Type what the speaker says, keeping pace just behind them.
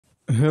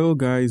Hello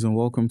guys, and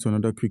welcome to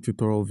another quick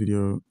tutorial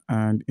video.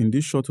 And in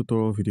this short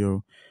tutorial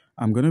video,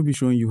 I'm going to be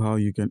showing you how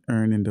you can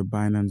earn in the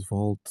Binance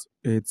Vault.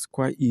 It's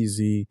quite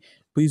easy.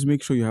 Please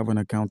make sure you have an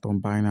account on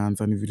Binance,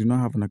 and if you do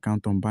not have an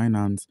account on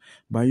Binance,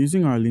 by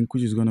using our link,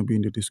 which is going to be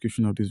in the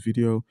description of this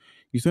video,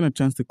 you stand a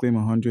chance to claim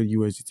 100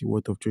 USDT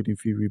worth of trading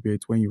fee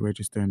rebate when you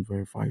register and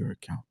verify your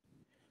account.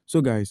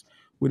 So guys,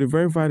 with a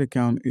verified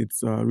account,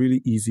 it's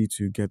really easy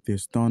to get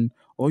this done.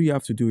 All you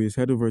have to do is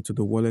head over to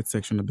the wallet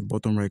section at the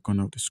bottom right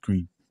corner of the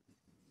screen.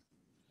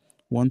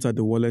 Once at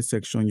the wallet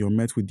section, you're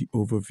met with the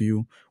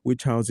overview,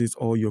 which houses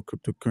all your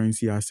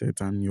cryptocurrency assets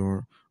and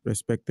your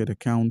respected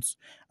accounts.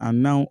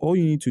 And now all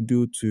you need to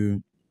do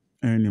to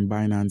earn in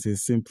Binance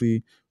is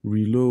simply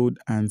reload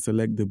and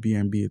select the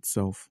BNB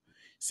itself.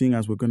 Seeing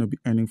as we're going to be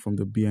earning from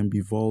the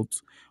BNB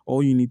Vault,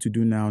 all you need to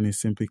do now is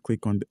simply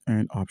click on the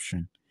earn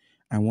option.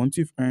 And once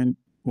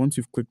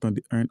you've clicked on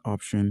the earn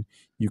option,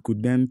 you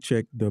could then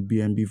check the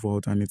BNB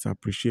Vault and its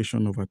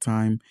appreciation over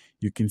time.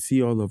 You can see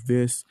all of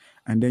this,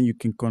 and then you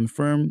can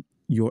confirm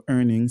your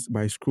earnings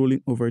by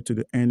scrolling over to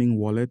the earning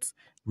wallet,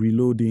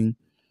 reloading,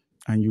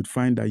 and you'd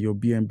find that your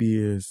BNB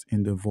is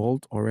in the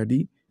vault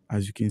already.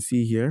 As you can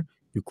see here,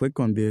 you click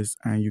on this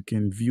and you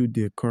can view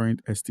the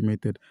current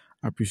estimated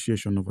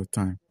appreciation over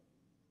time.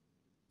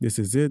 This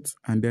is it.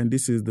 And then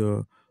this is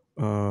the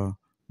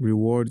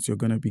rewards. You're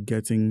going to be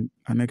getting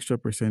an extra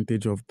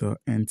percentage of the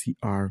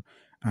NTR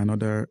and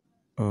other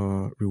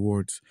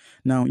rewards.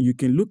 Now, you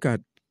can look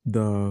at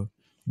the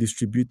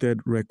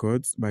distributed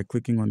records by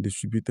clicking on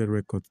distributed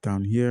records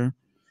down here,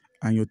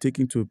 and you're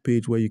taken to a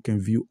page where you can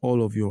view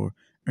all of your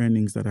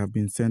earnings that have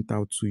been sent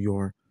out to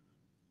your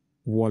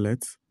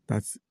wallet.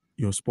 That's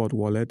your spot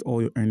wallet.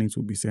 All your earnings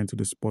will be sent to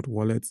the spot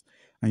wallet,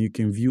 and you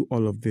can view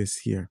all of this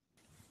here.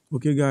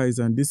 Okay guys,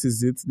 and this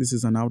is it. This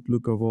is an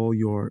outlook of all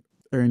your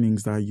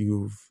earnings that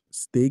you've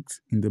staked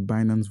in the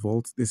Binance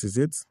Vault. This is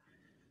it.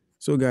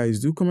 So guys,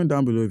 do comment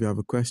down below if you have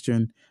a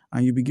question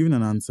and you'll be given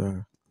an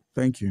answer.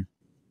 Thank you.